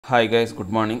Hi guys,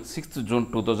 good morning. 6th June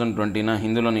 2020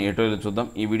 హిందీలోని editorial చూద్దాం.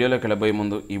 ఈ వీడియోలోకి వెళ్ళబోయే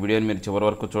ముందు ఈ వీడియోని మీరు చివరి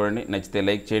వరకు చూడండి. నచ్చితే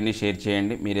లైక్ చేయండి, షేర్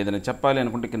చేయండి. మీరు ఏదైనా చెప్పాలి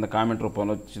అనుకుంటే కింద కామెంట్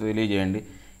రూపంలో తెలియజేయండి.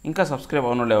 ఇంకా సబ్స్క్రైబ్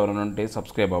అవ్వని ఎవరైనా ఉంటే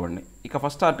సబ్స్క్రైబ్ అవ్వండి. ఇక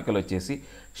ఫస్ట్ ఆర్టికల్ వచ్చేసి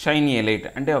షైనీ ఏ లైట్,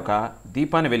 అంటే ఒక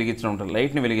దీపాన్ని వెలిగించడం ఉంటుంది.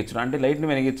 లైట్ని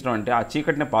వెలిగించడం అంటే ఆ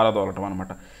చీకటిని పారదోలటం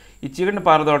అనమాట. ఈ చీకటిని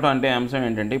పారదోలటం అంటే అంశం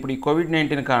ఏంటంటే, ఇప్పుడు ఈ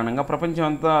కోవిడ్-19 కారణంగా ప్రపంచం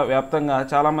అంతా వ్యాప్తంగా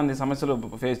చాలామంది సమస్యలు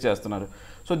ఫేస్ చేస్తున్నారు.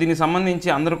 సో దీనికి సంబంధించి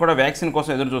అందరూ కూడా వ్యాక్సిన్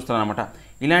కోసం ఎదురు చూస్తున్నారు అనమాట.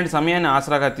 ఇలాంటి సమయాన్ని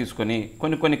ఆసరాగా తీసుకొని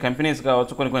కొన్ని కంపెనీస్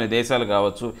కావచ్చు, కొన్ని దేశాలు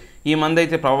కావచ్చు, ఈ మందు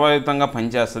అయితే ప్రభావితంగా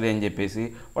పనిచేస్తుంది అని చెప్పేసి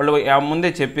వాళ్ళు ఆ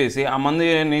ముందే చెప్పేసి ఆ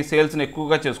మందుని సేల్స్ని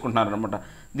ఎక్కువగా చేసుకుంటున్నారు అనమాట.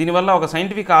 దీనివల్ల ఒక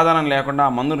సైంటిఫిక్ ఆధారం లేకుండా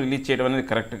ఆ మందును రిలీజ్ చేయడం అనేది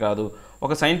కరెక్ట్ కాదు.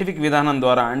 ఒక సైంటిఫిక్ విధానం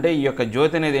ద్వారా, అంటే ఈ యొక్క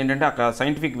జ్యోతి అనేది ఏంటంటే అక్కడ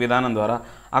సైంటిఫిక్ విధానం ద్వారా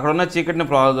అక్కడ ఉన్న చీకటిని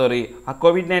ప్రాదోరి ఆ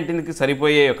కోవిడ్-19కి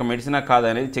సరిపోయే ఒక మెడిసిన్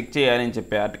కాదనేది చెక్ చేయాలి అని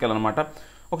చెప్పే ఆర్టికల్ అనమాట.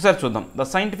 ఒకసారి చూద్దాం. The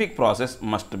scientific process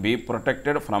must be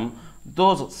protected from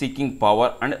those seeking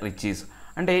power and riches.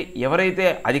 అంటే ఎవరైతే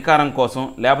అధికారం కోసం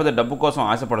లేకపోతే డబ్బు కోసం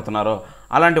ఆశపడుతున్నారో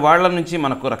అలాంటి వాళ్ళ నుంచి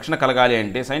మనకు రక్షణ కలగాలి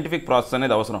అంటే సైంటిఫిక్ ప్రాసెస్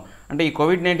అనేది అవసరం. అంటే ఈ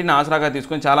కోవిడ్-19 ఆసరాగా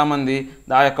తీసుకొని చాలామంది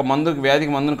ఆ యొక్క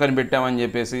వ్యాధికి మందును కనిపెట్టామని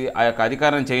చెప్పేసి ఆ యొక్క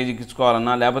అధికారాన్ని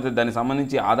చేజిక్కించుకోవాలన్నా లేకపోతే దానికి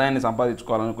సంబంధించి ఆదాయాన్ని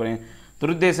సంపాదించుకోవాలనుకునే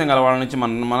దురుద్దేశం గల వాళ్ళ నుంచి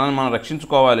మనల్ని మనం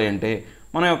రక్షించుకోవాలి అంటే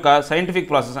మన యొక్క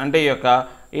సైంటిఫిక్ ప్రాసెస్, అంటే ఈ యొక్క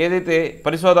ఏదైతే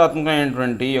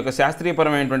పరిశోధాత్మకమైనటువంటి ఈ యొక్క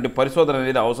శాస్త్రీయపరమైనటువంటి పరిశోధన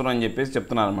అనేది అవసరం అని చెప్పేసి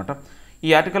చెప్తున్నారనమాట. ఈ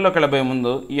ఆర్టికల్లోకి వెళ్ళబోయే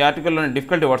ముందు ఈ ఆర్టికల్లోని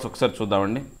డిఫికల్టీ వర్డ్స్ ఒకసారి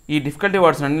చూద్దామండి. ఈ డిఫికల్టీ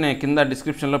వర్డ్స్ అంటే నేను కింద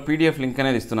డిస్క్రిప్షన్లో పీడిఎఫ్ లింక్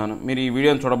అనేది ఇస్తున్నాను. మీరు ఈ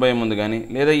వీడియోని చూడబోయే ముందు కానీ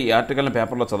లేదా ఈ ఆర్టికల్ని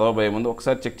పేపర్లో చదవబోయే ముందు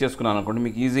ఒకసారి చెక్ చేసుకున్నాను అనుకోండి,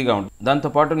 మీకు ఈజీగా ఉంటుంది.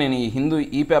 దాంతోపాటు నేను ఈ హిందూ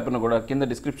ఈ పేపర్ను కూడా కింద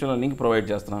డిస్క్రిప్షన్లో లింక్ ప్రొవైడ్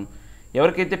చేస్తున్నాను.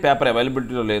 ఎవరికైతే పేపర్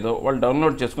అవైలబిలిటీలో లేదో వాళ్ళు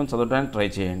డౌన్లోడ్ చేసుకొని చదవడానికి ట్రై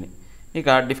చేయండి. ఇక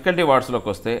డిఫికల్టీ వర్డ్స్లోకి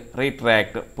వస్తే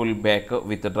రిట్రాక్ట్, పుల్ బ్యాక్,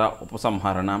 విత్డ్రా,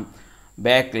 ఉపసంహరణ,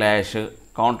 back lash,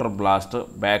 counter blast,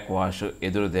 back wash,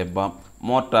 ఎదురు దెబ్బ,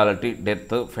 మోర్టాలిటీ,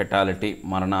 డెత్, ఫెటాలిటీ,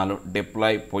 మరణాలు,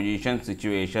 డిప్లాయ్, పొజిషన్,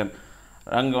 సిచ్యువేషన్,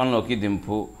 రంగంలోకి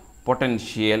దింపు,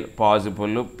 పొటెన్షియల్,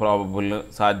 పాజిబుల్, ప్రాబబుల్,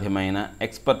 సాధ్యమైన,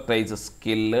 expertise,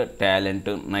 skill,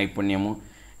 talent, నైపుణ్యము,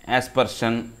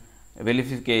 యాస్పర్షన్,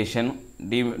 verification,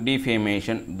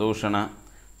 defamation, దూషణ,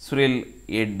 స్రిల్,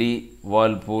 ఎడ్డీ,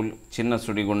 వర్ల్పూల్, చిన్న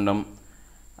సుడిగుండం,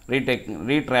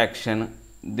 రీట్రాక్షన్,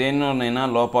 దేనిలోనైనా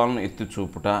లోపాలను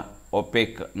ఎత్తిచూపుట,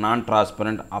 OPEC, non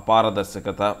transparent,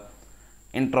 అపారదర్శకత,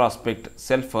 introspect,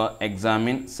 self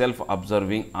examine, self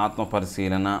observing,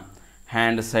 ఆత్మపరిశీలన,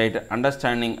 hand site,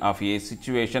 understanding of A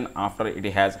situation after it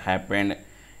has happened,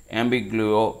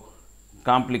 అంబిగ్యుయో,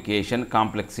 complication,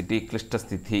 complexity,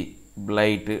 క్లిష్టస్థితి,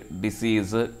 blight,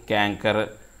 disease, canker,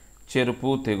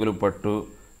 చెరుపు, తెగులు పట్టు,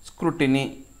 scrutiny,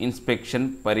 inspection,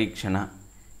 పరీక్షణ.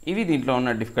 ఇవి దీంట్లో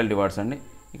ఉన్న difficulty words అండి.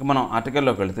 ఇక మనం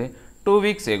ఆర్టికల్లోకి వెళితే 2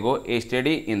 weeks ago a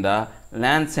study in the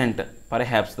Lancet,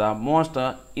 perhaps the most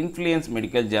influential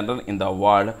medical journal in the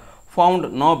world, found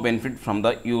no benefit from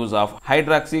the use of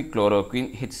hydroxychloroquine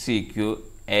HCQ,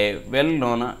 a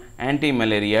well-known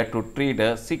anti-malaria, to treat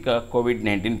sick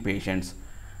COVID-19 patients.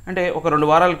 అంటే ఒక 2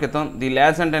 వారాల క్రితం the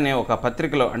Lancet అనే ఒక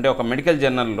పత్రికలో, అంటే ఒక medical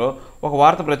జర్నల్లో ఒక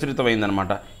వార్త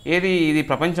ప్రచురితమైందనమాట. ఇది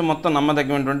ప్రపంచం మొత్తం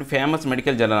నమ్మదగినటువంటి ఫేమస్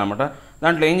మెడికల్ జర్నల్ అనమాట.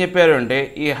 దాంట్లో ఏం చెప్పారు అంటే,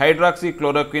 ఈ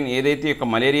హైడ్రాక్సీక్లోరోక్విన్ ఏదైతే ఒక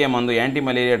మలేరియా మందు, యాంటీ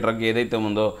మలేరియా డ్రగ్ ఏదైతే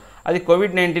ఉందో అది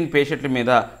కోవిడ్-19 పేషెంట్ల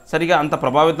మీద సరిగా అంత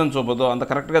ప్రభావితం చూపదో, అంత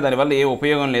కరెక్ట్గా దానివల్ల ఏ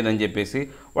ఉపయోగం లేదని చెప్పేసి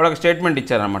వాళ్ళకి స్టేట్మెంట్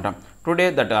ఇచ్చారనమాట. Today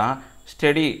that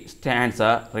study stands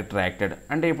retracted,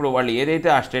 అంటే ఇప్పుడు వాళ్ళు ఏదైతే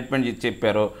ఆ స్టేట్మెంట్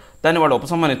చెప్పారో దాన్ని వాళ్ళు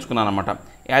ఉపసంహరించుకున్నారన్నమాట.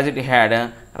 As it had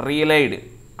రియలైడ్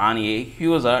on a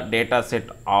huge data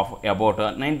set of about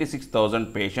 96,000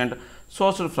 patient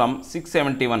sourced from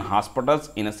 671 hospitals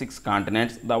in 6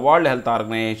 continents. The World Health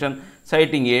Organization,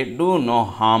 citing a do no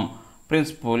harm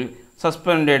principle,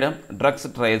 suspended drugs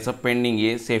trials pending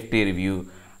a safety review.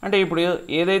 అంటే ఇప్పుడు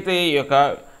ఏదైతే ఈ యొక్క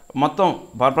మొత్తం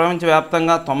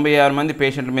ప్రపంచవ్యాప్తంగా 96 మంది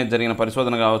పేషెంట్ల మీద జరిగిన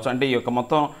పరిశోధన కావచ్చు, అంటే ఈ యొక్క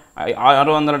మొత్తం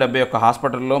 671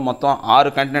 హాస్పిటల్లో మొత్తం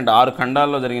 6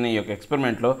 ఖండాల్లో జరిగిన ఈ యొక్క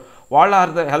ఎక్స్పెరిమెంట్లో వాళ్ళ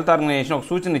హెల్త్ ఆర్గనైజేషన్ ఒక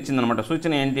సూచన ఇచ్చిందనమాట.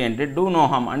 సూచన ఏంటి అంటే డూ నో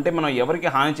హార్మ్, అంటే మనం ఎవరికి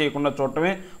హాని చేయకుండా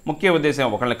చూడటమే ముఖ్య ఉద్దేశం.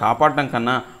 ఒకళ్ళని కాపాడటం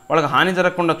కన్నా వాళ్ళకి హాని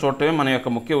జరగకుండా చూడటమే మన యొక్క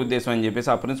ముఖ్య ఉద్దేశం అని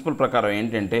చెప్పేసి ఆ ప్రిన్సిపల్ ప్రకారం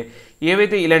ఏంటంటే,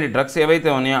 ఏవైతే ఇలాంటి డ్రగ్స్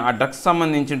ఏవైతే ఉన్నాయో ఆ డ్రగ్స్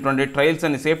సంబంధించినటువంటి ట్రయల్స్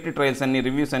అన్ని, సేఫ్టీ ట్రయల్స్ అన్ని,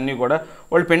 రివ్యూస్ అన్నీ కూడా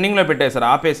వాళ్ళు పెండింగ్లో పెట్టేశారు,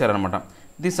 ఆపేశారనమాట.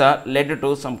 This led to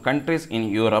some countries in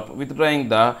Europe withdrawing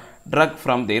the drug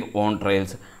from their own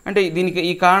trials. అంటే దీనికి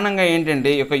ఈ కారణంగా ఏంటంటే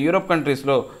ఈ యొక్క యూరోప్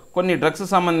కంట్రీస్లో కొన్ని డ్రగ్స్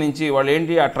సంబంధించి వాళ్ళు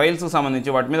ఏంటి ఆ ట్రయల్స్కి సంబంధించి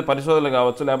వాటి మీద పరిశోధనలు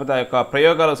కావచ్చు, లేకపోతే ఆ యొక్క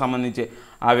ప్రయోగాలకు సంబంధించి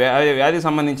ఆ వ్యాధికి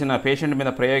సంబంధించిన పేషెంట్ మీద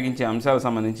ప్రయోగించే అంశాలకు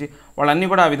సంబంధించి వాళ్ళన్నీ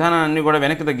కూడా ఆ విధానాన్ని కూడా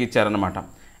వెనక్కి తగ్గించారనమాట.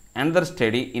 Another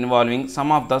study involving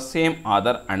some of the same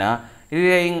author and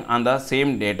relying on the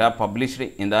same data published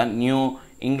in the New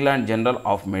England Journal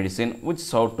of Medicine, which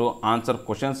sought to answer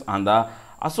questions on the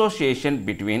association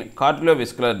between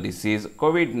cardiovascular disease,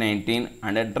 COVID-19,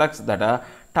 and drugs that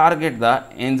target the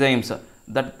enzymes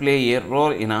that play a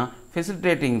role in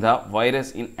facilitating the virus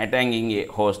in attacking a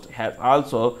host, has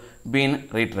also been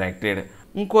retracted.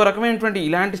 ఇంకో రకమైనటువంటి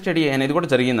ఇలాంటి study అనేది కూడా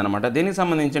జరిగిందనమాట. దీనికి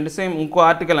సంబంధించి అంటే same ఇంకో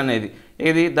ఆర్టికల్ అనేది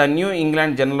ఇది the new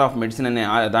England journal of medicine అనే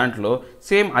దాంట్లో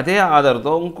సేమ్ అదే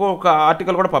ఆధార్తో ఇంకొక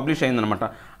ఆర్టికల్ కూడా పబ్లిష్ అయిందనమాట.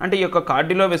 అంటే ఈ యొక్క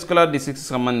కార్డియోవాస్కులర్ డిసీజ్కి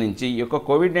సంబంధించి, ఈ యొక్క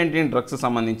కోవిడ్-19 డ్రగ్స్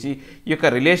సంబంధించి ఈ యొక్క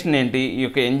రిలేషన్ ఏంటి, ఈ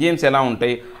యొక్క ఎంజైమ్స్ ఎలా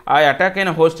ఉంటాయి, ఆ అటాక్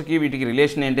అయిన హోస్ట్కి వీటికి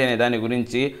రిలేషన్ ఏంటి అనే దాని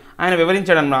గురించి ఆయన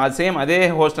వివరించాడు అనమాట. సేమ్ అదే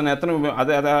హోస్ట్ అనే అతను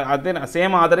అదే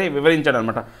సేమ్ ఆధారే వివరించాడు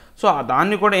అనమాట. సో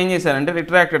దాన్ని కూడా ఏం చేశారంటే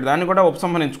రిట్రాక్టెడ్, దాన్ని కూడా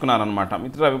ఉపసంహరించుకున్నారనమాట.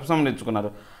 ఉపసంహరించుకున్నారు.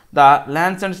 The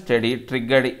Lancet study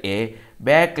triggered A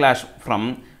backlash from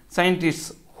scientists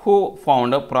who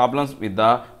found problems with the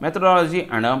methodology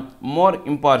and more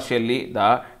impartially the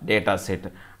data set.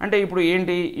 అంటే ఇప్పుడు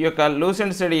ఏంటి ఈ యొక్క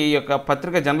లూసెంట్ స్టడీ ఈ యొక్క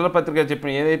పత్రిక జనరల్ పత్రిక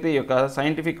చెప్పిన ఏదైతే ఈ యొక్క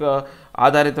సైంటిఫిక్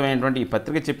ఆధారితమైనటువంటి ఈ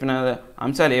పత్రిక చెప్పిన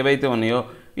అంశాలు ఏవైతే ఉన్నాయో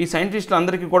ఈ సైంటిస్టులు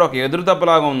అందరికీ కూడా ఒక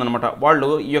ఎదురుదెబ్బలాగా ఉందన్నమాట. వాళ్ళు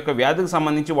ఈ యొక్క వ్యాధికి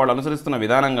సంబంధించి వాళ్ళు అనుసరిస్తున్న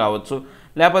విధానం కావచ్చు,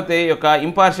 లేకపోతే ఈ యొక్క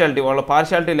ఇంపార్షియాలిటీ, వాళ్ళ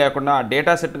పార్షియాలిటీ లేకుండా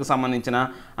డేటా సెట్కి సంబంధించిన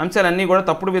అంశాలన్నీ కూడా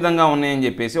తప్పుడు విధంగా ఉన్నాయని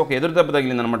చెప్పేసి ఒక ఎదురుదెబ్బ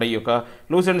తగిలిందనమాట ఈ యొక్క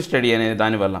లూసెంట్ స్టడీ అనేది.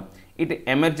 దానివల్ల it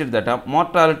emerged that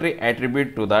mortality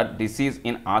attributed to the disease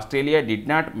in Australia did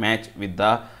not match with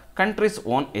the country's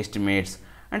own estimates.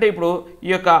 అంటే ఇప్పుడు ఈ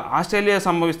యొక్క ఆస్ట్రేలియా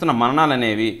సంభవిస్తున్న మరణాలు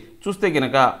అనేవి చూస్తే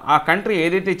కనుక ఆ కంట్రీ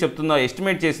ఏదైతే చెప్తుందో,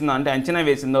 ఎస్టిమేట్ చేసిందో, అంటే అంచనా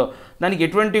వేసిందో దానికి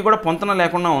ఎటువంటి కూడా పొంతన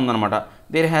లేకుండా ఉందన్నమాట.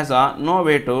 There has no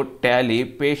way to Tally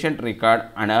patient record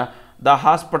and the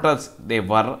hospitals they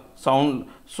were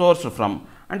source from.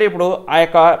 అంటే ఇప్పుడు ఆ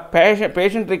యొక్క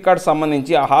పేషెంట్ రికార్డ్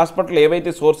సంబంధించి ఆ హాస్పిటల్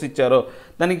ఏవైతే సోర్స్ ఇచ్చారో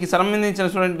దానికి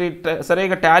సంబంధించినటువంటి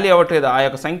సరిగా టాలీ అవ్వట్లేదు, ఆ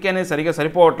యొక్క సంఖ్య అనేది సరిగా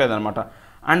సరిపోవట్లేదు అనమాట.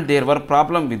 And there were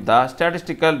problem with the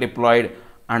statistical diploid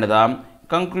and the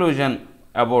conclusion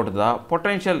about the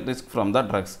potential risk from the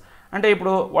drugs. అంటే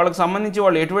ఇప్పుడు వాళ్ళకి సంబంధించి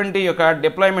వాళ్ళు ఎటువంటి యొక్క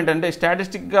డిప్లాయ్మెంట్ అంటే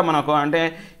స్టాటిస్టిక్గా మనకు అంటే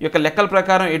ఈ యొక్క లెక్కల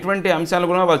ప్రకారం ఎటువంటి అంశాలు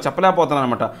కూడా వాళ్ళు చెప్పలేకపోతున్నారు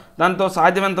అనమాట. దాంతో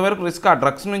సాధ్యమైనంత వరకు రిస్క్ ఆ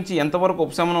డ్రగ్స్ నుంచి ఎంతవరకు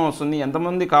ఉపశమనం వస్తుంది,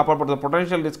 ఎంతమంది కాపాడబడుతుంది,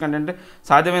 పొటెన్షియల్ రిస్క్ అంటే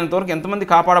సాధ్యమైనంత వరకు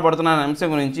ఎంతమంది కాపాడబడుతున్న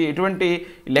అంశం గురించి ఎటువంటి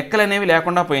లెక్కలు అనేవి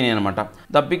లేకుండా పోయినాయి అనమాట.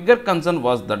 The bigger concern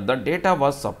was that the data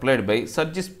was supplied by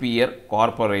సర్జిస్పియర్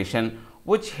corporation,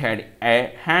 which had a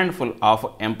handful of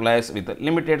employees with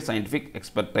limited scientific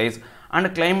expertise and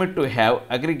claimed to have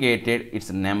aggregated its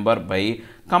number by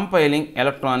compiling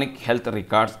electronic health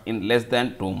records in less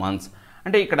than 2 months.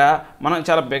 అంటే ఇక్కడ మనం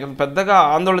చాలా పెద్దగా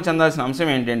ఆందోళన చెందాల్సిన అంశం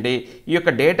ఏంటంటే ఈ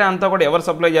యొక్క డేటా అంతా కూడా ఎవరు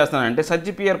సప్లై చేస్తున్నారంటే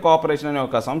సర్జిపియర్ కార్పొరేషన్ అనే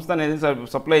ఒక సంస్థ అనేది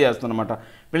సప్లై చేస్తుందన్నమాట.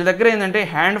 వీళ్ళ దగ్గర ఏంటంటే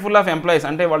హ్యాండ్ఫుల్ ఆఫ్ ఎంప్లాయీస్,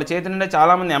 అంటే వాళ్ళ చేతి నుండి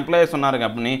చాలామంది ఎంప్లాయీస్ ఉన్నారు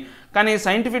కాబట్టి, కానీ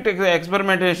సైంటిఫిక్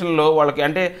ఎక్స్పెరిమెంటేషన్లో వాళ్ళకి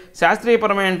అంటే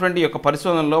శాస్త్రీయపరమైనటువంటి యొక్క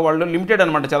పరిశోధనలో వాళ్ళు లిమిటెడ్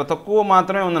అనమాట, చాలా తక్కువ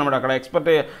మాత్రమే ఉందన్నమాట. అక్కడ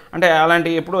అంటే అలాంటి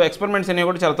ఎప్పుడు ఎక్స్పెరిమెంట్స్ అనేవి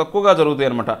కూడా చాలా తక్కువగా జరుగుతాయి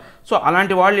అనమాట. సో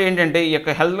అలాంటి వాళ్ళు ఏంటంటే ఈ యొక్క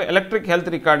ఎలక్ట్రిక్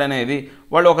హెల్త్ రికార్డ్ అనేది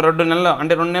వాళ్ళు ఒక 2 నెలలు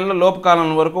అంటే 2 నెలల లోపు కాలం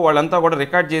వరకు వాళ్ళంతా కూడా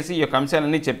రికార్డ్ చేసి ఈ యొక్క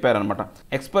అంశాలన్నీ చెప్పారనమాట.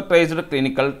 Expertised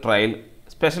clinical trial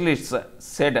specialists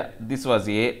said this was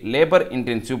a labour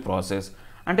intensive process.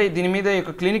 అంటే దీని మీద ఈ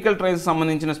యొక్క క్లినికల్ ట్రయల్స్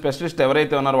సంబంధించిన స్పెషలిస్ట్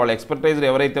ఎవరైతే ఉన్నారో, వాళ్ళ ఎక్స్పర్టైజర్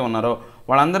ఎవరైతే ఉన్నారో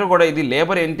వాళ్ళందరూ కూడా ఇది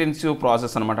లేబర్ ఇంటెన్సివ్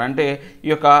ప్రాసెస్ అనమాట. అంటే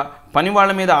ఈ యొక్క పని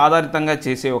వాళ్ళ మీద ఆధారితంగా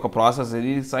చేసే ఒక ప్రాసెస్,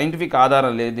 ఇది సైంటిఫిక్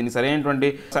ఆధారం లేదు, దీనికి సరైనటువంటి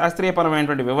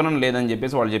శాస్త్రీయపరమైనటువంటి వివరణ లేదని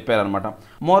చెప్పేసి వాళ్ళు చెప్పారనమాట.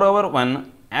 More over one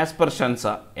aspersions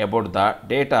about the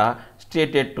data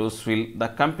stated to swill the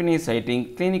company, citing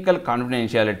clinical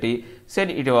confidentiality, said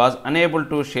it was unable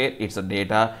to share its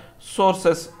data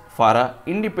sources for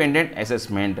independent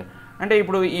assessment. అంటే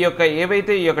ఇప్పుడు ఈ యొక్క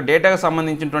ఏవైతే ఈ యొక్క డేటాకు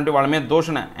సంబంధించినటువంటి వాళ్ళ మీద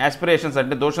దూషణ యాస్పిరేషన్స్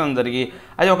అంటే దూషణ జరిగి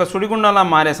అది ఒక సుడిగుండంలా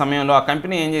మారే సమయంలో ఆ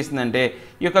కంపెనీ ఏం చేసిందంటే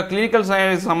ఈ యొక్క క్లినికల్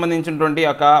సైన్స్ సంబంధించినటువంటి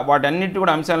యొక్క వాటన్నిటి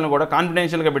కూడా అంశాలను కూడా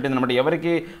కాన్ఫిడెన్షియల్గా పెట్టిందనమాట.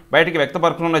 ఎవరికి బయటికి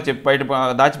వ్యక్తపరచకుండా బయట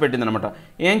దాచిపెట్టిందనమాట.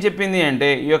 ఏం చెప్పింది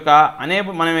అంటే ఈ యొక్క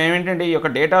మనం ఏమిటంటే ఈ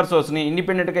యొక్క డేటా సోర్స్ని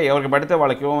ఇండిపెండెంట్గా ఎవరికి పడితే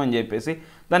వాళ్ళకి ఇవ్వమని చెప్పేసి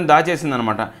దాన్ని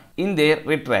దాచేసిందనమాట. In there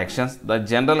రిట్రాక్షన్స్ the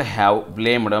general have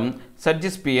blamed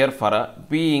సర్జిస్పియర్ for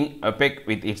being ఎపెక్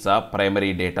with its primary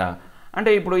data. అంటే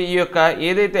ఇప్పుడు ఈ యొక్క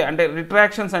ఏదైతే అంటే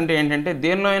రిట్రాక్షన్స్ అంటే ఏంటంటే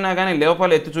దేనిలో అయినా కానీ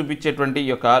లోపాలు ఎత్తి చూపించేటువంటి ఈ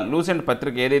యొక్క లూసెంట్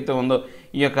పత్రిక ఏదైతే ఉందో,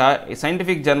 ఈ యొక్క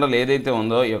సైంటిఫిక్ జర్నల్ ఏదైతే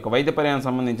ఉందో, ఈ యొక్క వైద్య పర్యానికి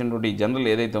సంబంధించినటువంటి ఈ జర్నల్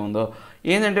ఏదైతే ఉందో,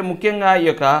 ఏంటంటే ముఖ్యంగా ఈ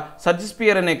యొక్క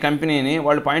సర్జిస్పియర్ అనే కంపెనీని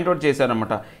వాళ్ళు పాయింట్అవుట్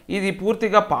చేశారనమాట. ఇది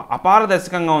పూర్తిగా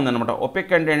అపారదర్శకంగా ఉందన్నమాట.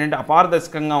 ఒపెక్ అంటే ఏంటంటే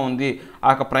అపారదర్శకంగా ఉంది,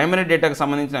 ఆ యొక్క ప్రైమరీ డేటాకు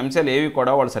సంబంధించిన అంశాలు ఏవి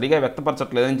కూడా వాళ్ళు సరిగా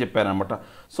వ్యక్తపరచట్లేదని చెప్పారనమాట.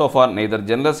 So far neither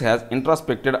journals has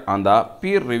ఇంట్రాస్పెక్టెడ్ on the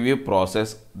peer review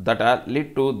process that are lead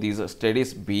to these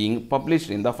studies being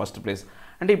published in the first place.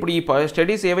 అంటే ఇప్పుడు ఈ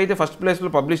స్టడీస్ ఏవైతే ఫస్ట్ ప్లేస్లో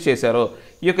పబ్లిష్ చేశారో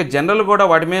ఈ యొక్క జనరల్ కూడా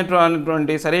వాటి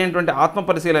మీద సరైనటువంటి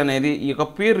ఆత్మపరిశీలన అనేది ఈ యొక్క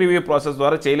పీర్ రివ్యూ ప్రాసెస్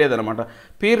ద్వారా చేయలేదన్నమాట.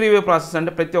 పీర్ రివ్యూ ప్రాసెస్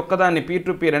అంటే ప్రతి ఒక్కదాన్ని పీర్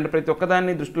టు పీర్ అంటే ప్రతి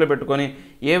ఒక్కదాన్ని దృష్టిలో పెట్టుకొని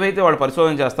ఏవైతే వాళ్ళు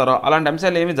పరిశోధన చేస్తారో అలాంటి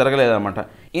అంశాలు ఏమీ జరగలేదన్నమాట.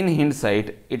 In Hind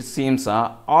site it seems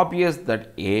obvious that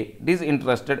A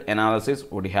డిస్ఇంట్రెస్టెడ్ analysis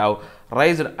would have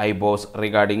raised eyebrows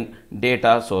regarding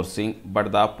data sourcing, but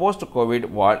the post-COVID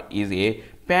world is a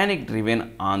panic-driven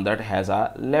on that has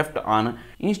left an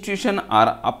institution or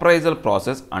appraisal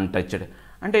process untouched.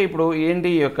 అంటే ఇప్పుడు ఏంటి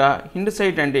ఈ యొక్క Hind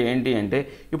site అంటే ఏంటి అంటే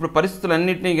ఇప్పుడు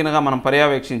పరిస్థితులన్నింటినీ కనుక మనం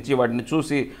పర్యవేక్షించి వాటిని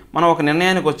చూసి మనం ఒక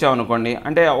నిర్ణయానికి వచ్చామనుకోండి,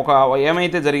 అంటే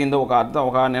ఏమైతే జరిగిందో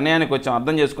ఒక నిర్ణయానికి వచ్చాం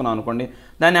అర్థం చేసుకున్నాం అనుకోండి,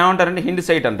 దాన్ని ఏమంటారంటే హిండ్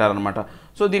సైట్ అంటారనమాట.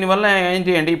 సో దీనివల్ల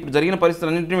ఏంటి అంటే ఇప్పుడు జరిగిన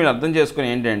పరిస్థితులన్నింటినీ మీరు అర్థం చేసుకుని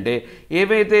ఏంటంటే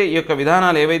ఏవైతే ఈ యొక్క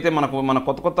విధానాలు ఏవైతే మన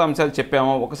కొత్త అంశాలు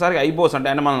చెప్పామో ఒకసారి ఐబోస్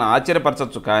అంటే మనల్ని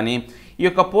ఆశ్చర్యపరచచ్చు, కానీ ఈ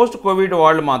యొక్క పోస్ట్ కోవిడ్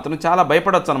వాళ్ళు మాత్రం చాలా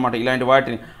భయపడవచ్చు అనమాట ఇలాంటి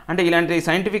వాటిని. అంటే ఇలాంటి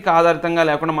సైంటిఫిక్ ఆధారితంగా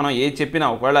లేకుండా మనం ఏది చెప్పినా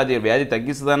ఒకవేళ అది వ్యాధి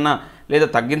తగ్గిస్తుందన్నా లేదా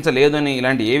తగ్గించలేదు అని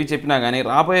ఇలాంటి ఏవి చెప్పినా కానీ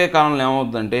రాబోయే కాలంలో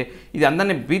ఏమవుతుందంటే ఇది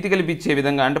అందరినీ భీతి కలిపించే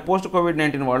విధంగా అంటే పోస్ట్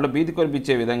కోవిడ్-19 వాళ్ళు భీతి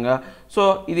కలిపించే విధంగా, సో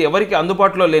ఇది ఎవరికి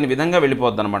అందుబాటులో లేని విధంగా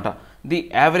వెళ్ళిపోద్ది అనమాట. The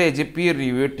average peer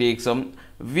review takes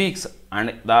weeks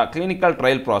and the clinical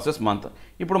trial process month.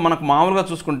 ఇప్పుడు మనకు మామూలుగా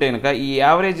చూసుకుంటే కనుక ఈ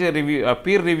యావరేజ్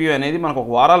పీర్ రివ్యూ అనేది మనకు ఒక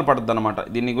వారాలు పడుతుంది అనమాట.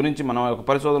 దీని గురించి మనం ఒక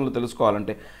పరిశోధనలు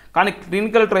తెలుసుకోవాలంటే, కానీ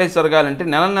క్లినికల్ ట్రయల్స్ జరగాలంటే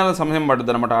నెల సమయం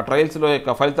పడుతుంది అనమాట ఆ ట్రయల్స్లో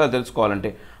యొక్క ఫలితాలు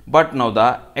తెలుసుకోవాలంటే. But now the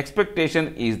expectation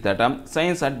is that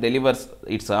science delivers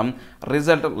it's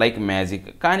result like magic.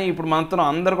 కానీ ఇప్పుడు మనతో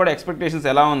అందరూ కూడా ఎక్స్పెక్టేషన్స్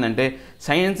ఎలా ఉందంటే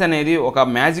సైన్స్ అనేది ఒక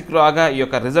మ్యాజిక్ లాగా ఈ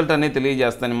యొక్క రిజల్ట్ అనేది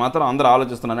తెలియజేస్తుందని మాత్రం అందరూ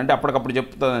ఆలోచిస్తున్నారు, అంటే అప్పటికప్పుడు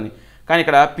చెప్తుందని. కానీ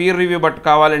ఇక్కడ పీర్ రివ్యూ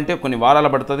కావాలంటే కొన్ని వారాలు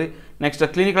పడుతుంది, నెక్స్ట్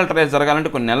క్లినికల్ ట్రయల్స్ జరగాలంటే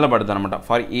కొన్ని నెలలు పడుతుంది అనమాట.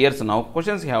 For years now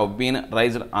questions have been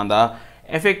raised on the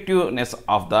effectiveness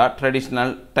of the traditional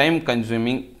time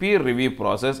consuming peer review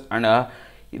process, and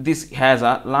this has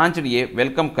launched a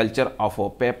welcome culture of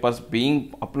papers being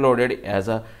uploaded as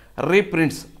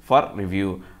reprints for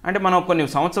review. అంటే మనం కొన్ని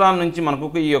సంవత్సరాల నుంచి మనకు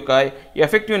ఈ యొక్క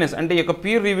effectiveness అంటే ఈ యొక్క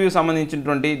పీర్ రివ్యూ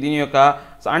సంబంధించినటువంటి దీని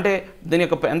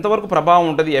యొక్క ఎంతవరకు ప్రభావం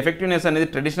ఉంటుంది, ఎఫెక్టివ్నెస్ అనేది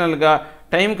ట్రెడిషనల్గా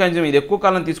టైం కన్జ్యూమ్ ఇది ఎక్కువ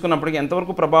కాలం తీసుకున్నప్పటికీ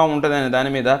ఎంతవరకు ప్రభావం ఉంటుంది అనే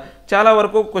దాని మీద చాలా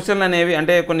వరకు క్వశ్చన్లు అనేవి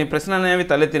అంటే కొన్ని ప్రశ్నలు అనేవి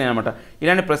తలెత్తినాయి అనమాట.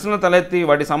 ఇలాంటి ప్రశ్నలు తలెత్తి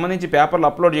వాటికి సంబంధించి పేపర్లు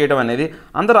అప్లోడ్ చేయడం అనేది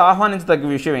అందరూ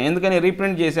ఆహ్వానించదగ్గ విషయం. ఎందుకని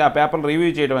రీప్రింట్ చేసి ఆ పేపర్లు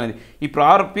రివ్యూ చేయడం అనేది ఈ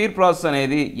పీర్ ప్రాసెస్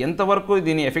అనేది ఎంతవరకు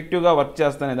దీన్ని ఎఫెక్టివ్గా వర్క్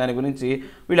చేస్తుందనే దాని గురించి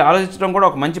వీళ్ళు ఆలోచించడం కూడా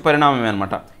ఒక మంచి పరిణామమే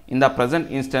అనమాట. In the present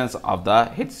instance of the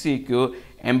HCQ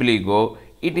embargo,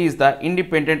 it is the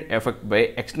independent effect by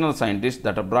external scientists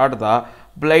that brought the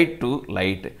blight to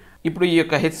light. ఇప్పుడు ఈ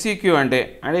యొక్క హెచ్సిక్యూ అంటే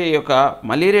ఈ యొక్క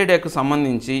మలేరియాకు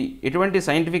సంబంధించి ఎటువంటి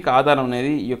సైంటిఫిక్ ఆధారం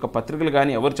అనేది ఈ యొక్క పత్రికలు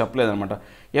కానీ ఎవరు చెప్పలేదన్నమాట.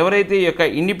 ఎవరైతే ఈ యొక్క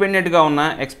ఇండిపెండెంట్గా ఉన్న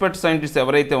ఎక్స్పర్ట్ సైంటిస్ట్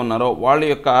ఎవరైతే ఉన్నారో వాళ్ళ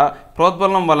యొక్క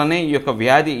ప్రోద్బలం వల్లనే ఈ యొక్క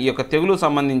వ్యాధి ఈ యొక్క తెగులు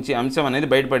సంబంధించి అంశం అనేది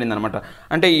బయటపడింది అనమాట.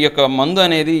 అంటే ఈ యొక్క మందు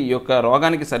అనేది ఈ యొక్క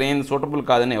రోగానికి సరైన సూటబుల్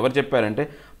కాదని ఎవరు చెప్పారంటే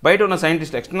బయట ఉన్న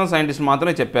సైంటిస్ట్ ఎక్స్టర్నల్ సైంటిస్ట్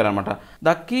మాత్రమే చెప్పారనమాట.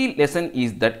 The key lesson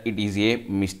is that it is a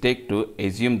mistake to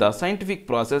assume the scientific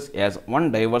process as one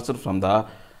divorced from the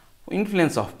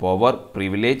influence of power,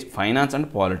 privilege, finance and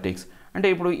politics. అంటే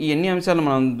ఇప్పుడు ఈ ఎన్ని అంశాలు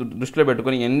మనం దృష్టిలో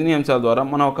పెట్టుకొని ఎన్ని అంశాల ద్వారా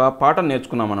మనం ఒక పాఠం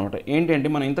నేర్చుకున్నాం అనమాట. ఏంటంటే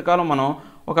మనం ఇంతకాలం మనం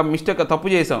ఒక మిస్టేక్ తప్పు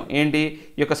చేసాం. ఏంటి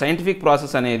ఈ యొక్క సైంటిఫిక్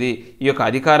ప్రాసెస్ అనేది ఈ యొక్క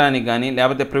అధికారానికి కానీ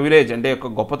లేకపోతే ప్రివిలేజ్ అంటే యొక్క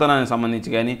గొప్పతనానికి సంబంధించి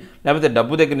కానీ లేకపోతే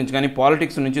డబ్బు దగ్గర నుంచి కానీ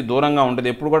పాలిటిక్స్ నుంచి దూరంగా ఉంటుంది,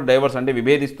 ఎప్పుడు కూడా డైవర్స్ అంటే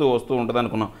విభేదిస్తూ వస్తూ ఉంటుంది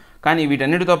అనుకున్నాం. కానీ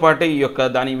వీటన్నిటితో పాటు ఈ యొక్క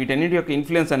వీటన్నిటి యొక్క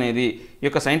ఇన్ఫ్లుయెన్స్ అనేది ఈ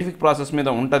యొక్క సైంటిఫిక్ ప్రాసెస్ మీద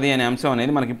ఉంటుంది అనే అంశం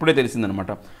అనేది మనకి ఇప్పుడే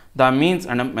తెలిసిందనమాట. The means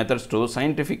and methods to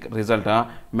scientific result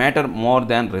matter more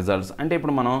than results. అంటే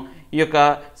ఇప్పుడు మనం ఈ యొక్క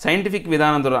సైంటిఫిక్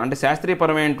విధానం ద్వారా అంటే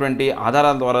శాస్త్రీయపరమైనటువంటి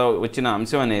ఆధారాల ద్వారా వచ్చిన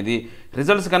అంశం అనేది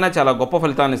రిజల్ట్స్ కన్నా చాలా గొప్ప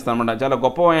ఫలితాలను ఇస్తుందన్నమాట. చాలా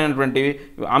గొప్పమైనటువంటి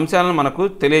అంశాలను మనకు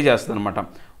తెలియజేస్తుంది అనమాట.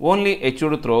 Only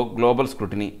achieved through global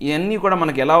scrutiny. ఇవన్నీ కూడా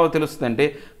మనకి ఎలా తెలుస్తుందంటే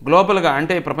గ్లోబల్గా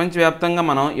అంటే ప్రపంచవ్యాప్తంగా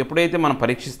మనం ఎప్పుడైతే మనం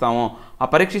పరీక్షిస్తామో ఆ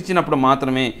పరీక్షించినప్పుడు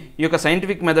మాత్రమే ఈ యొక్క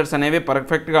సైంటిఫిక్ మెథడ్స్ అనేవి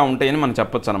పర్ఫెక్ట్గా ఉంటాయని మనం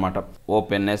చెప్పొచ్చు అనమాట.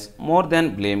 Openness more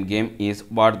than blame game is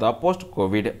what the post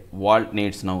Covid world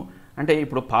needs now. అంటే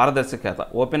ఇప్పుడు పారదర్శకత,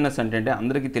 ఓపెన్నెస్ అంటే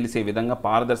అందరికీ తెలిసే విధంగా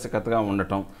పారదర్శకతగా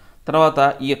ఉండటం. తర్వాత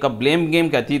ఈ యొక్క బ్లేమ్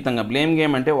గేమ్కి అతీతంగా, బ్లేమ్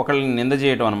గేమ్ అంటే ఒకళ్ళని నింద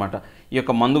చేయటం అనమాట. ఈ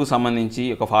యొక్క మందుకు సంబంధించి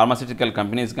ఈ యొక్క ఫార్మాసిటికల్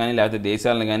కంపెనీస్ కానీ లేకపోతే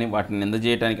దేశాలను కానీ వాటిని నింద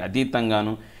చేయడానికి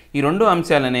అతీతంగాను ఈ రెండు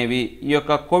అంశాలు అనేవి ఈ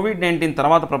యొక్క కోవిడ్-19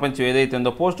 తర్వాత ప్రపంచం ఏదైతే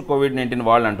ఉందో పోస్ట్ కోవిడ్-19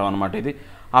 వరల్డ్ అంటాం అనమాట. ఇది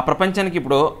ఆ ప్రపంచానికి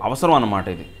ఇప్పుడు అవసరం అనమాట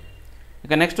ఇది.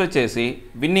 ఇక నెక్స్ట్ వచ్చేసి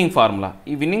విన్నింగ్ ఫార్ములా.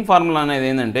 ఈ విన్నింగ్ ఫార్ములా అనేది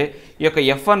ఏంటంటే ఈ యొక్క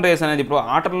F1 రేస్ అనేది ఇప్పుడు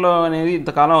ఆటల్లో అనేది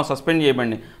ఇంతకాలం సస్పెండ్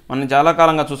చేయబడింది. మనం చాలా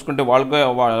కాలంగా చూసుకుంటే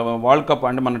వరల్డ్ కప్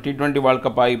అంటే మన T20 వరల్డ్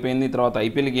కప్ ఆగిపోయింది, తర్వాత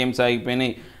IPL గేమ్స్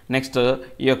ఆగిపోయినాయి, నెక్స్ట్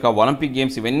ఈ యొక్క ఒలింపిక్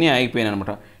గేమ్స్ ఇవన్నీ ఆగిపోయినాయి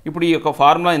అనమాట. ఇప్పుడు ఈ యొక్క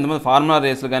ఇంతమంది ఫార్ములా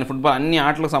రేసులు కానీ ఫుట్బాల్ అన్ని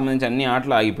ఆటలకు సంబంధించి అన్ని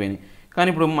ఆటలు ఆగిపోయినాయి. కానీ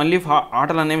ఇప్పుడు మళ్ళీ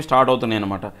ఆటలు అనేవి స్టార్ట్ అవుతున్నాయి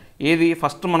అనమాట. ఏది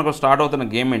ఫస్ట్ మనకు స్టార్ట్ అవుతున్న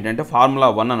గేమ్ ఏంటంటే ఫార్ములా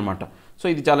 1 అనమాట. సో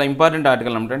ఇది చాలా ఇంపార్టెంట్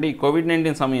ఆర్టికల్ అనమాట. అంటే ఈ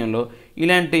కోవిడ్-19 సమయంలో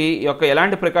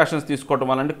ఎలాంటి ప్రికాషన్స్ తీసుకోవడం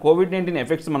వల్ల అంటే కోవిడ్-19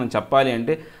 ఎఫెక్ట్స్ మనం చెప్పాలి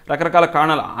అంటే రకరకాల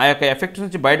కారణాలు ఆ యొక్క ఎఫెక్ట్స్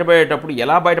నుంచి బయటపడేటప్పుడు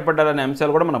ఎలా బయటపడాలనే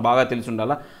అంశాలు కూడా మనకు బాగా తెలిసి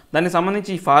ఉండాలి. దానికి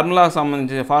సంబంధించి ఈ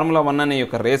ఫార్ములా 1 అనే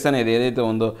యొక్క రేస్ అనేది ఏదైతే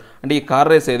ఉందో అంటే ఈ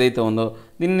కార్ రేస్ ఏదైతే ఉందో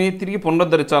దీన్ని తిరిగి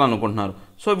పునరుద్ధరించాలనుకుంటున్నారు.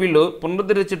 సో వీళ్ళు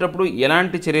పునరుద్ధరించేటప్పుడు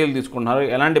ఎలాంటి చర్యలు తీసుకుంటున్నారు,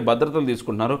 ఎలాంటి భద్రతలు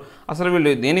తీసుకుంటున్నారు, అసలు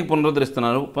వీళ్ళు దేనికి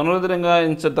పునరుద్ధరిస్తున్నారు,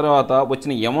 పునరుద్ధరించిన తర్వాత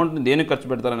వచ్చిన అమౌంట్ని దేనికి ఖర్చు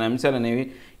పెడతారనే అంశాలు అనేవి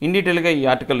ఇన్ డీటెయిల్గా ఈ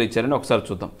ఆర్టికల్లో ఇచ్చారని ఒకసారి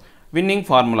చూద్దాం. విన్నింగ్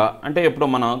ఫార్ములా అంటే ఇప్పుడు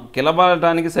మనం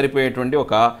గెలవడానికి సరిపోయేటువంటి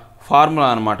ఒక ఫార్ములా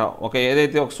అనమాట.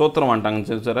 ఏదైతే ఒక సూత్రం అంటాం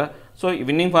చూసారా. సో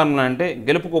విన్నింగ్ ఫార్ములా అంటే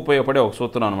గెలుపుకు ఉపయోగపడే ఒక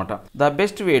సూత్రం అనమాట. The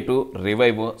best way to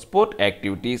revive sport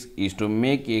activities is to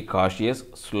make a cautious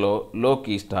లో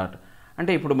కీ స్టార్ట్.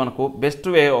 అంటే ఇప్పుడు మనకు బెస్ట్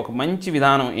వే ఒక మంచి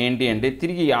విధానం ఏంటి అంటే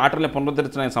తిరిగి ఈ ఆటల్ని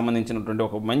పునరుద్ధరించడానికి సంబంధించినటువంటి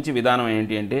ఒక మంచి విధానం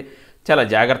ఏంటి అంటే చాలా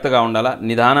జాగ్రత్తగా ఉండాలా,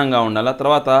 నిదానంగా ఉండాలా.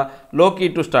 తర్వాత లో కీ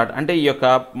టు స్టార్ట్ అంటే ఈ యొక్క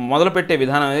మొదలుపెట్టే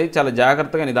విధానం అనేది చాలా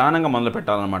జాగ్రత్తగా నిదానంగా మొదలు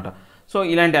పెట్టాలన్నమాట. సో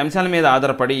ఇలాంటి అంశాల మీద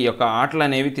ఆధారపడి ఈ యొక్క ఆటలు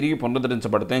అనేవి తిరిగి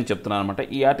పునరుద్ధరించబడతాయని చెప్తున్నాను అనమాట.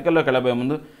 ఈ ఆర్టికల్లోకి వెళ్ళబోయే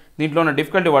ముందు దీంట్లో ఉన్న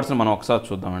డిఫికల్టీ వర్డ్స్ని మనం ఒకసారి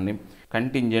చూద్దామండి.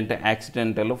 కంటింజెంట్,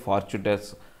 యాక్సిడెంటల్, ఫార్చుటస్,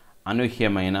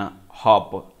 అనూహ్యమైన,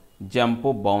 hop, jump,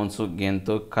 bounce,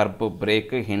 గెంతు, curb,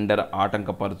 break, hinder,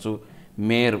 ఆటంకపరచు,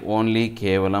 Meyer, only,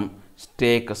 కేవలం,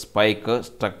 స్టేక్, స్పైక్,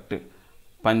 స్ట్రక్ట్,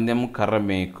 పందెం, కర్ర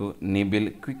మేకు, nibble,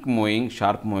 quick moving,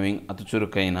 sharp moving, అతి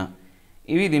చురుకైన.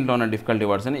 ఇవి దీంట్లో ఉన్న డిఫికల్టీ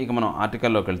వర్డ్స్ అని. ఇక మనం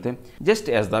ఆర్టికల్లోకి వెళ్తే just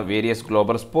as the various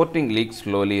global sporting league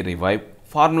slowly revive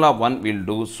formula 1 will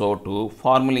do so to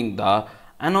ఫార్ములింగ్ the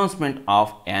announcement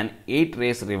of an 8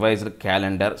 race revised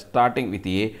calendar starting with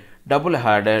a double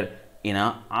header in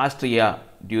Austria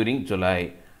during July.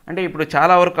 అంటే ఇప్పుడు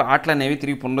చాలా వరకు ఆటలు అనేవి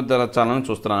తిరిగి పునరుద్ధరించాలని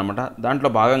చూస్తున్నాను అనమాట. దాంట్లో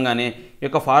భాగంగానే ఈ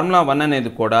యొక్క ఫార్ములా 1 అనేది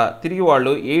కూడా తిరిగి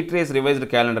వాళ్ళు 8 race రివైజ్డ్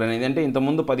క్యాలెండర్ అనేది అంటే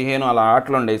ఇంతకుముందు 15 అలా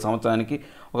ఆటలు ఉండేవి సంవత్సరానికి.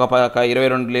 ఒక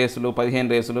 22 రేసులు, 15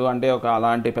 రేసులు అంటే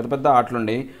అలాంటి పెద్ద పెద్ద ఆటలు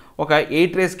ఉండేవి. ఒక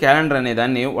 8 race క్యాలెండర్ అనే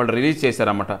దాన్ని వాళ్ళు రిలీజ్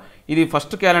చేశారన్నమాట. ఇది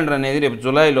ఫస్ట్ క్యాలెండర్ అనేది రేపు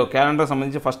జూలైలో క్యాలెండర్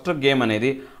సంబంధించి ఫస్ట్ గేమ్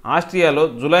అనేది ఆస్ట్రియాలో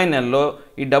జూలై నెలలో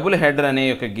ఈ డబుల్ హెడర్ అనే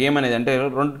యొక్క గేమ్ అనేది అంటే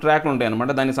 2 ట్రాక్లు ఉంటాయి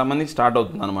అనమాట. దానికి సంబంధించి స్టార్ట్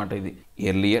అవుతుంది అనమాట. ఇది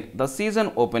earlier the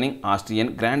season opening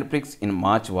Austrian grand prix in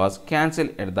March was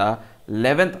cancel at the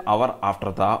 11th hour after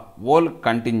the whole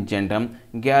contingent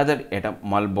gathered at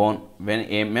Melbourne when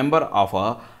a member of a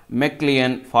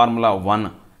McLean Formula 1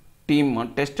 team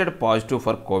tested positive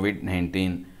for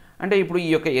COVID-19. అంటే ఇప్పుడు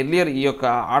ఈ యొక్క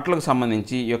ఆటలకు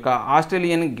సంబంధించి ఈ యొక్క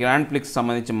Australian grand prix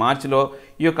సంబంధించి మార్చిలో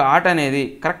ఈ యొక్క ఆట అనేది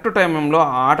కరెక్ట్ టైంలో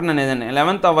ఆ ఆటను అనేది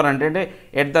 11th hour అంటే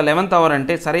ఎట్ ద 11th hour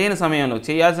అంటే సరైన సమయంలో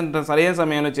చేయాల్సిన సరైన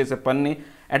సమయంలో చేసే పని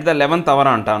ఎట్ ద 11th hour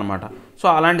అంటాం అనమాట. సో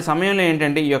అలాంటి సమయంలో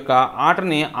ఏంటంటే ఈ యొక్క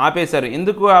ఆటని ఆపేశారు.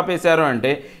 ఎందుకు ఆపేశారు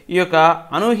అంటే ఈ యొక్క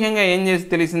అనూహ్యంగా ఏం చేసి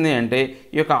తెలిసింది అంటే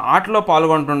ఈ యొక్క ఆటలో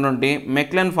పాల్గొంటున్నటువంటి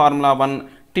మెక్లెన్ ఫార్ములా 1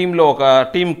 టీంలో ఒక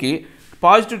టీంకి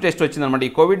పాజిటివ్ టెస్ట్ వచ్చిందనమాట. ఈ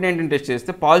కోవిడ్-19 టెస్ట్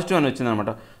చేస్తే పాజిటివ్ అని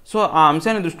వచ్చిందనమాట. సో ఆ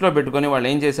అంశాన్ని దృష్టిలో పెట్టుకొని వాళ్ళు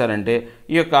ఏం చేశారంటే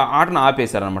ఈ యొక్క ఆటను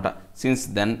ఆపేశారనమాట. Since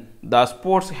then the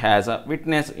sports has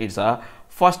witness it's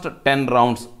first 10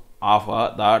 rounds of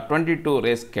the 22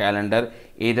 race calendar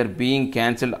either being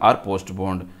cancelled or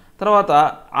postponed.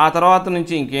 ఆ తర్వాత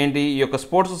నుంచి ఇంకేంటి ఈ యొక్క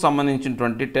స్పోర్ట్స్కి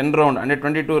సంబంధించినటువంటి 10 round అంటే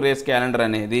 22 race క్యాలెండర్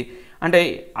అనేది అంటే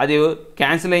అది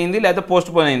క్యాన్సిల్ అయింది లేదా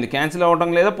పోస్ట్పోన్ అయింది. క్యాన్సిల్ అవ్వడం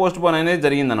లేదా పోస్ట్పోన్ అనేది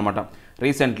జరిగిందనమాట.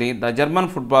 Recently the German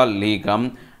football league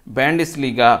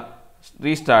బ్యాండెస్లీగా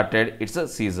restarted it's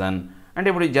season. అంటే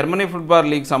ఇప్పుడు ఈ జర్మనీ ఫుట్బాల్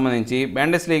లీగ్ సంబంధించి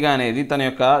బ్యాండెస్లీగా అనేది తన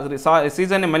యొక్క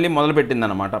సీజన్ని మళ్ళీ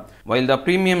మొదలుపెట్టిందనమాట. వైల్ ద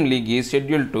ప్రీమియం లీగ్ ఈ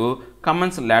schedule to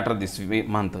commence later this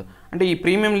month. అంటే ఈ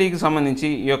ప్రీమియం లీగ్ సంబంధించి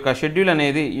ఈ యొక్క షెడ్యూల్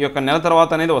అనేది ఈ యొక్క నెల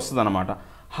తర్వాత అనేది వస్తుంది అనమాట.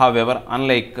 However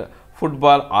unlike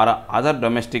football are other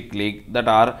domestic league that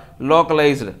are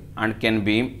localised and can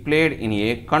be played in a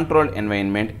controlled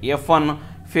environment F1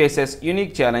 faces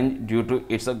unique challenge due to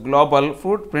its global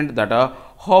footprint that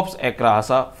hops across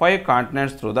 5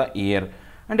 continents through the year.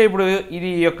 అంటే ఇప్పుడు ఇది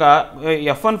యొక్క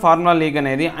F1 formula league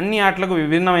అనేది అన్ని ఆటలకు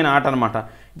విభిన్నమైన ఆట అనమాట.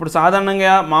 ఇప్పుడు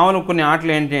సాధారణంగా మామూలు కొన్ని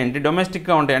ఆటలు ఏంటి అంటే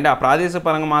డొమెస్టిక్గా ఉంటాయి, అంటే ఆ ప్రాదేశిక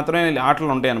పరంగా మాత్రమే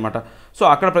ఆటలు ఉంటాయి అనమాట. సో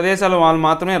అక్కడ ప్రదేశాలు వాళ్ళు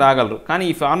మాత్రమే రాగలరు. కానీ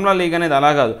ఈ ఫార్ములా లీగ్ అనేది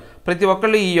అలా కాదు. ప్రతి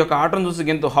ఒక్కళ్ళు ఈ యొక్క ఆటను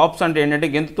చూసి హాప్స్ అంటే ఏంటంటే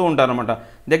గెంతుతూ ఉంటారనమాట.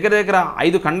 దగ్గర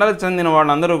 5 ఖండాలకు చెందిన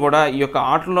వాళ్ళందరూ కూడా ఈ యొక్క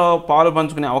ఆటలో పాలు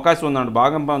పంచుకునే అవకాశం ఉందన్నమాట,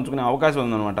 భాగం పంచుకునే అవకాశం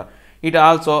ఉందన్నమాట. It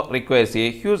also requires a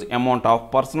huge amount of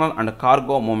personal and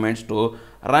cargo moments to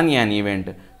run an event.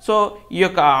 So ఈ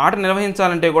యొక్క ఆట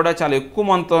నిర్వహించాలంటే కూడా చాలా ఎక్కువ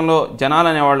మొత్తంలో జనాలు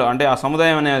అనేవాళ్ళు, అంటే ఆ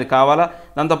సముదాయం అనేది కావాలా.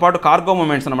 దాంతోపాటు కార్గో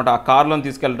మూమెంట్స్ అనమాట, ఆ కార్లను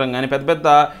తీసుకెళ్ళడం కానీ పెద్ద పెద్ద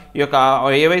ఈ యొక్క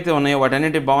ఏవైతే ఉన్నాయో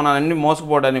వాటన్నిటి భవనాలన్నీ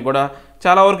మోసుకుపోవడానికి కూడా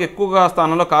చాలా వరకు ఎక్కువగా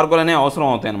స్థానంలో కార్గోలు అనేవి అవసరం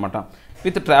అవుతాయి అనమాట.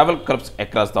 With travel clubs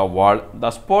across the world, the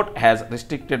sport has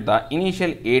restricted the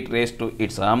initial 8 race to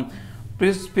its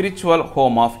spiritual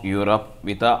home of Europe,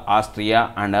 with Austria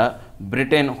and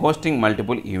Britain hosting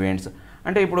multiple events.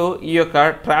 అంటే ఇప్పుడు ఈ యొక్క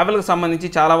ట్రావెల్కి సంబంధించి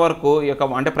చాలా వరకు ఈ యొక్క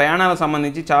అంటే ప్రయాణాలకు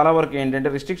సంబంధించి చాలా వరకు ఏంటంటే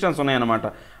రిస్ట్రిక్షన్స్ ఉన్నాయన్నమాట.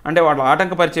 అంటే వాళ్ళు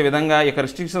ఆటంకపరిచే విధంగా ఈ యొక్క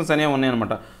రిస్ట్రిక్షన్స్ అనేవి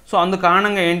ఉన్నాయన్నమాట. సో అందు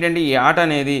కారణంగా ఏంటంటే ఈ ఆట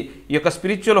అనేది ఈ యొక్క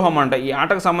స్పిరిచువల్ హోమ్ అంట. ఈ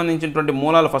ఆటకు సంబంధించినటువంటి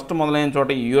మూలాలు ఫస్ట్ మొదలైన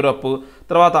చోట ఈ యూరప్,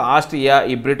 తర్వాత ఆస్ట్రియా,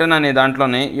 ఈ బ్రిటన్ అనే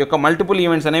దాంట్లోనే ఈ యొక్క మల్టిపుల్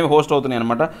ఈవెంట్స్ అనేవి హోస్ట్ అవుతున్నాయి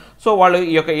అనమాట. సో వాళ్ళు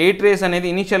ఈ యొక్క 8 రేస్ అనేది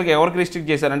ఇనిషియల్గా ఎవరికి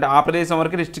రిస్ట్రిక్ట్ చేశారంటే ఆ ప్రదేశం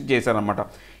వరకు రిస్ట్రిక్ట్ చేశారనమాట.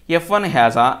 F1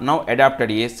 has now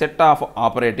adapted A set of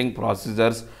operating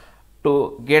procedures to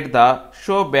get the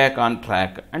show back on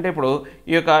track. అంటే ఇప్పుడు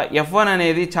ఈ యొక్క F1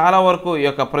 అనేది చాలా వరకు ఈ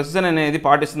యొక్క ప్రొసీజర్ అనేది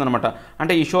పాటిస్తుంది అనమాట.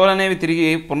 అంటే ఈ షోలు అనేవి తిరిగి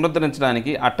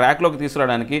పునరుద్ధరించడానికి, ఆ ట్రాక్లోకి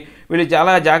తీసుకురావడానికి వీళ్ళు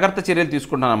చాలా జాగ్రత్త చర్యలు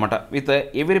తీసుకుంటున్నారు అనమాట. With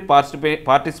every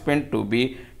participant to be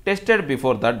tested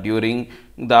before the during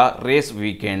the race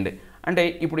weekend. అంటే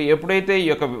ఇప్పుడు ఎప్పుడైతే ఈ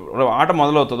యొక్క ఆట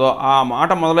మొదలవుతుందో ఆ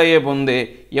ఆట మొదలయ్యే ముందే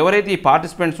ఎవరైతే ఈ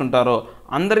పార్టిసిపెంట్స్ ఉంటారో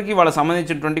అందరికీ వాళ్ళకి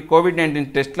సంబంధించినటువంటి కోవిడ్-19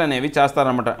 టెస్టులు అనేవి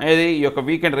చేస్తారనమాట. అది ఈ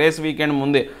యొక్క రేస్ వీకెండ్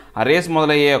ముందే, ఆ రేస్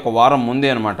మొదలయ్యే ఒక వారం ముందే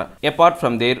అనమాట. Apart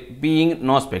from there being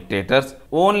no spectators,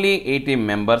 only 80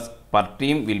 members per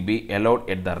team will be allowed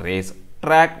at the race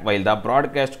track, while the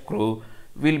broadcast crew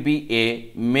will be a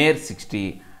mere 60.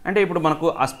 అంటే ఇప్పుడు మనకు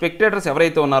ఆ స్పెక్టేటర్స్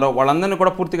ఎవరైతే ఉన్నారో వాళ్ళందరినీ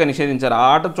కూడా పూర్తిగా నిషేధించారు. ఆ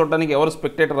ఆట చూడడానికి ఎవరు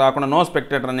స్పెక్టేటర్ రాకుండా నో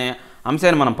స్పెక్టేటర్ అనే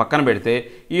అంశాన్ని మనం పక్కన పెడితే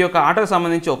ఈ యొక్క ఆటకు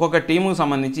సంబంధించి ఒక్కొక్క టీముకు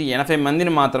సంబంధించి 80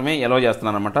 మందిని మాత్రమే ఎలో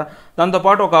చేస్తున్నారనమాట.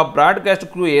 దాంతోపాటు ఒక బ్రాడ్కాస్ట్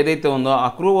క్రూ ఏదైతే ఉందో ఆ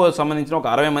క్రూ సంబంధించిన ఒక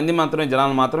 60 మంది మాత్రమే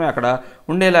జనాలు మాత్రమే అక్కడ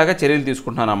ఉండేలాగా చర్యలు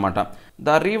తీసుకుంటున్నారన్నమాట.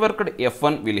 The reworked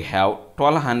F1 will have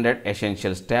 1200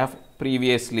 essential staff,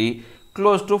 previously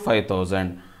close to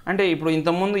 5000. అంటే ఇప్పుడు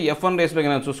ఇంతకుముందు F1 రేస్లో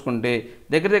కనుక చూసుకుంటే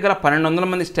దగ్గర 1200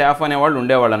 మంది స్టాఫ్ అనేవాళ్ళు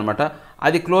ఉండేవాళ్ళు అనమాట.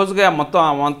 అది క్లోజ్గా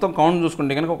మొత్తం కౌంట్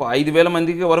చూసుకుంటే కనుక ఒక 5000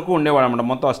 మందికి వరకు ఉండేవాళ్ళు అనమాట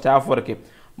మొత్తం ఆ స్టాఫ్ వరకు.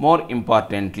 More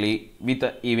importantly, with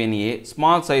even a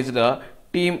small sized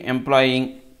team employing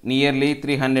nearly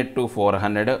 300 to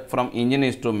 400 from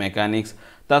engineers to mechanics,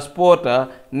 the sport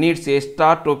needs a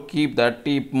star to keep the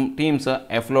teams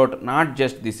అఫ్లోట్ not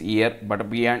just this year but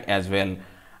beyond as well.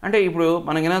 అంటే ఇప్పుడు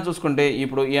మనకైనా చూసుకుంటే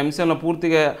ఇప్పుడు ఈ అంశంలో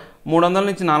పూర్తిగా 300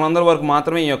 నుంచి 400 వరకు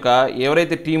మాత్రమే ఈ యొక్క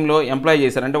ఎవరైతే టీంలో ఎంప్లాయ్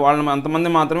చేశారు అంటే వాళ్ళని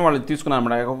అంతమంది మాత్రమే వాళ్ళు తీసుకున్నారు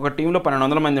అనమాట. ఒక టీంలో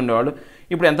 1200 మంది ఉండేవాళ్ళు.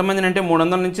 ఇప్పుడు ఎంతమంది అంటే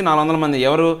 300 నుంచి 400 మంది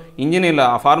ఎవరు ఇంజనీర్లు,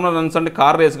 ఆ ఫార్ములా రన్స్ అంటే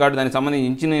కార్ రేస్ కాబట్టి దానికి సంబంధించి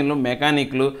ఇంజనీర్లు,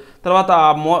 మెకానిక్లు, తర్వాత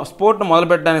ఆ స్పోర్ట్ను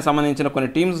మొదలుపెట్టడానికి సంబంధించిన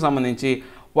కొన్ని టీమ్స్కి సంబంధించి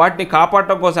వాటిని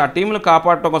కాపాడటం కోసం, ఆ టీంలు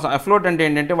కాపాడటం కోసం, అఫ్లోట్ అంటే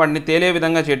ఏంటంటే వాటిని తేలే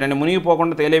విధంగా చేయటం,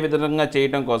 మునిగిపోకుండా తేలే విధంగా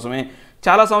చేయడం కోసమే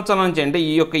చాలా సంవత్సరాల నుంచి, అంటే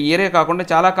ఈ యొక్క ఇయరే కాకుండా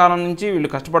చాలా కాలం నుంచి వీళ్ళు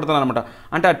కష్టపడుతున్నారు అనమాట.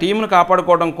 అంటే ఆ టీంను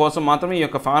కాపాడుకోవడం కోసం మాత్రమే ఈ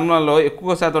యొక్క ఫార్ములాలో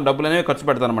ఎక్కువ శాతం డబ్బులు అనేవి ఖర్చు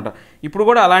పెడతారు అనమాట. ఇప్పుడు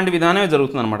కూడా అలాంటి విధానమే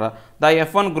జరుగుతుంది అనమాట. The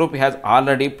F1 group has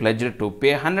already pledged to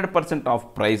pay 100% of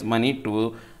prize money to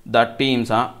the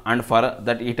teams and for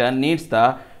that it needs the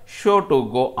show to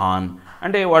go on.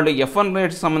 అంటే వాళ్ళు F1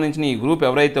 రేట్స్ సంబంధించిన ఈ గ్రూప్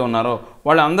ఎవరైతే ఉన్నారో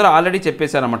వాళ్ళు అందరూ ఆల్రెడీ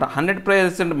చెప్పేశారన్నమాట.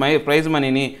 100% ప్రైజ్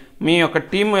మనీని మీ యొక్క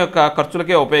టీం యొక్క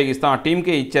ఖర్చులకే ఉపయోగిస్తాం, ఆ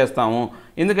టీంకే ఇచ్చేస్తాము.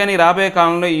 ఎందుకని రాబోయే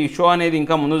కాలంలో ఈ షో అనేది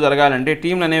ఇంకా ముందు జరగాలంటే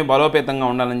టీంలు అనేవి బలోపేతంగా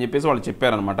ఉండాలని చెప్పేసి వాళ్ళు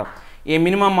చెప్పారనమాట. ఏ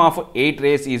minimum of 8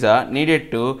 race is needed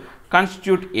to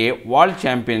constitute A world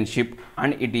championship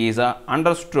and it is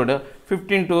understood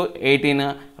 15 to 18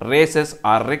 races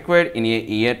are required in a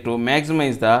year to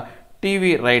maximize the TV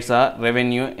rights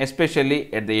revenue, especially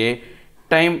at the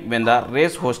time when the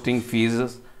race hosting fees,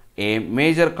 a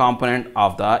major component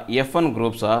of the F1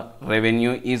 group's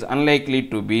revenue, is unlikely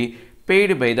to be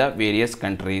paid by the various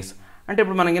countries. అంటే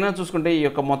ఇప్పుడు మనకి చూసుకుంటే ఈ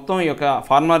యొక్క మొత్తం ఈ యొక్క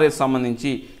formula race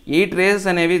సంబంధించి 8 రేసెస్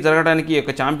అనేవి జరగడానికి, ఈ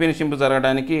యొక్క ఛాంపియన్షిప్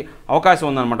జరగడానికి అవకాశం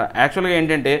ఉందన్నమాట. యాక్చువల్గా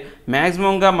ఏంటంటే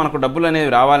మ్యాక్సిమంగా మనకు డబ్బులు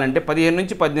అనేవి రావాలంటే 15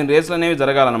 నుంచి 18 రేసులు అనేవి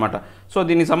జరగాలన్నమాట. సో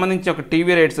దీనికి సంబంధించి ఒక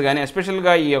టీవీ రేట్స్ కానీ,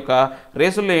 ఎస్పెషల్గా ఈ యొక్క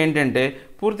రేసుల్లో ఏంటంటే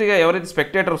పూర్తిగా ఎవరైతే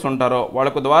స్పెక్టేటర్స్ ఉంటారో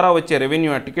వాళ్ళకు ద్వారా వచ్చే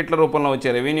రెవెన్యూ, టికెట్ల రూపంలో వచ్చే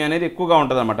రెవెన్యూ అనేది ఎక్కువగా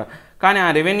ఉంటుందన్నమాట. కానీ ఆ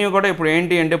రెవెన్యూ కూడా ఇప్పుడు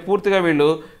ఏంటి అంటే పూర్తిగా వీళ్ళు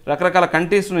రకరకాల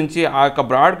కంట్రీస్ నుంచి ఆ యొక్క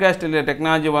బ్రాడ్కాస్ట్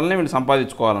టెక్నాలజీ వల్లనే వీళ్ళు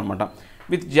సంపాదించుకోవాలన్నమాట.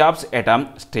 With jobs at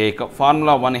stake,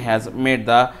 formula 1 has made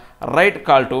the right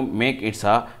call to make its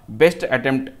best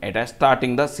attempt at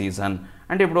starting the season.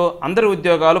 అంటే ఇప్పుడు అందరి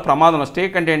ఉద్యోగాలు ప్రమాదంలో,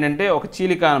 స్టేక్ అంటే ఏంటంటే ఒక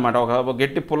చీలిక అనమాట, ఒక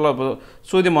గట్టి పుల్ల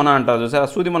సూది మొన అంటారు చూసారు, ఆ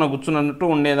సూది మొన గుచ్చున్నట్టు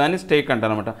ఉండేదాన్ని స్టేక్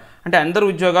అంటారనమాట. అంటే అందరి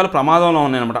ఉద్యోగాలు ప్రమాదంలో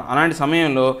ఉన్నాయన్నమాట. అలాంటి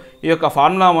సమయంలో ఈ యొక్క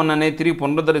ఫార్ములా 1 అనేది తిరిగి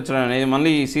పునరుద్ధరించడం అనేది,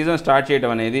 మళ్ళీ ఈ సీజన్ స్టార్ట్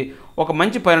చేయడం అనేది ఒక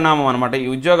మంచి పరిణామం అనమాట. ఈ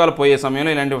ఉద్యోగాలు పోయే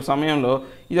సమయంలో, ఇలాంటి సమయంలో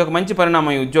ఇది ఒక మంచి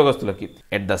పరిణామం ఈ ఉద్యోగస్తులకి.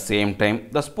 At the same time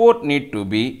the sport need to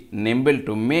be nimble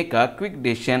to make a quick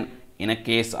decision in a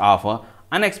case of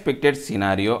unexpected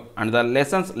scenario, and the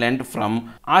lessons learned from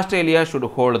Australia should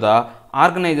hold the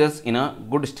organizers in a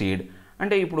good stead.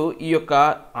 అంటే ఇప్పుడు ఈ యొక్క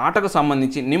ఆటకు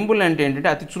సంబంధించి nimble అంటే ఏంటంటే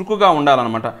అతి చురుకుగా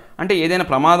ఉండాలన్నమాట. అంటే ఏదైనా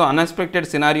ప్రమాదం,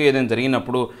 అన్ఎక్స్పెక్టెడ్ సినారియో ఏదైనా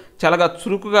జరిగినప్పుడు చాలా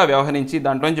చురుకుగా వ్యవహరించి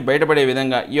దాంట్లోంచి బయటపడే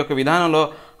విధంగా ఈ యొక్క విధానంలో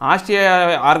ఆస్ట్రేలియా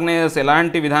ఆర్గనైజర్స్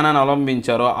ఎలాంటి విధానాన్ని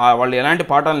అవలంబించారో, వాళ్ళు ఎలాంటి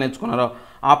పాఠాలు నేర్చుకున్నారో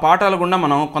ఆ పాఠాల గుండా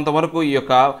మనం కొంతవరకు ఈ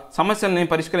యొక్క సమస్యల్ని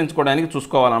పరిష్కరించుకోవడానికి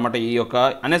చూసుకోవాలన్నమాట. ఈ యొక్క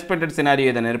అన్ఎక్స్పెక్టెడ్ సినారియో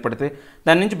ఏదైనా ఏర్పడితే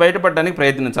దాని నుంచి బయటపడడానికి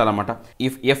ప్రయత్నించాలన్నమాట.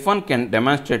 If F1 can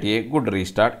demonstrate a good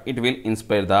restart, it will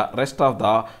inspire the rest of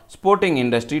the sporting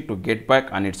industry to get back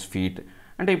on it's feet.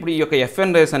 అంటే ఇప్పుడు ఈ యొక్క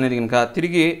F1 రేస్ అనేది కనుక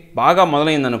తిరిగి బాగా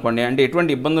మొదలైంది అనుకోండి, అంటే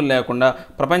ఎటువంటి ఇబ్బందులు లేకుండా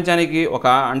ప్రపంచానికి ఒక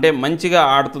అంటే మంచిగా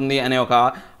ఆడుతుంది అనే ఒక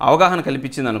అవగాహన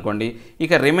కల్పించింది అనుకోండి,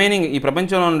 ఇక రిమైనింగ్ ఈ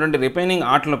ప్రపంచంలో ఉన్నటువంటి రిమైనింగ్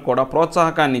ఆటలకు కూడా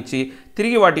ప్రోత్సాహకాన్ని ఇచ్చి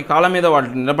తిరిగి వాటి కాళ్ళ మీద వాటి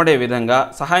నిలబడే విధంగా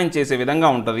సహాయం చేసే విధంగా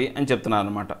ఉంటుంది అని చెప్తున్నారు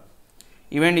అనమాట.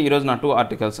 ఇవేంటి ఈరోజు నా 2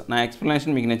 ఆర్టికల్స్. నా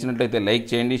ఎక్స్ప్లెనేషన్ మీకు నచ్చినట్లయితే లైక్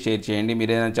చేయండి, షేర్ చేయండి.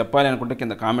 మీరు ఏదైనా చెప్పాలి అనుకుంటే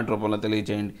కింద కామెంట్ రూపంలో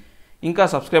తెలియజేయండి. ఇంకా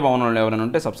సబ్స్క్రైబ్ అవ్వని వాళ్ళు ఎవరైనా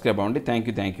ఉంటే సబ్స్క్రైబ్ అవ్వండి.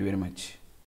 Thank you very much.